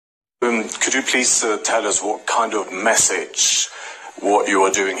could you please tell us what kind of message, what you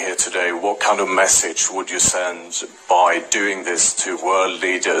are doing here today, what kind of message would you send by doing this to world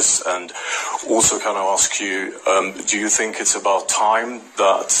leaders? And also can I ask you, do you think it's about time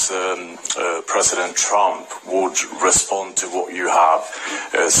that President Trump would respond to what you have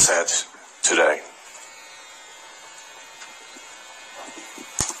said today?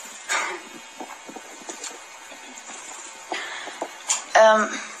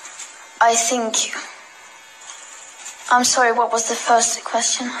 I think... I'm sorry, what was the first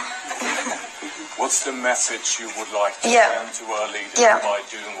question? What's the message you would like to send to our leaders by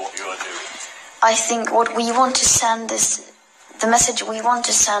doing what you are doing? I think what we want to send is... The message we want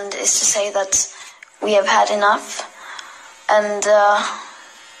to send is to say that we have had enough. And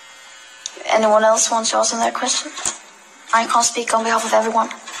anyone else wants to answer that question? I can't speak on behalf of everyone.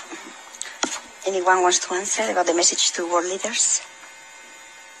 Anyone wants to answer about the message to world leaders?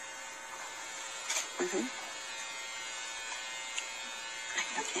 Okay.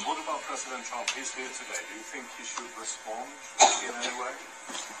 What about President Trump? He's here today. Do you think he should respond in any way?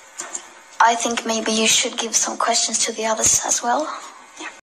 I think maybe you should give some questions to the others as well.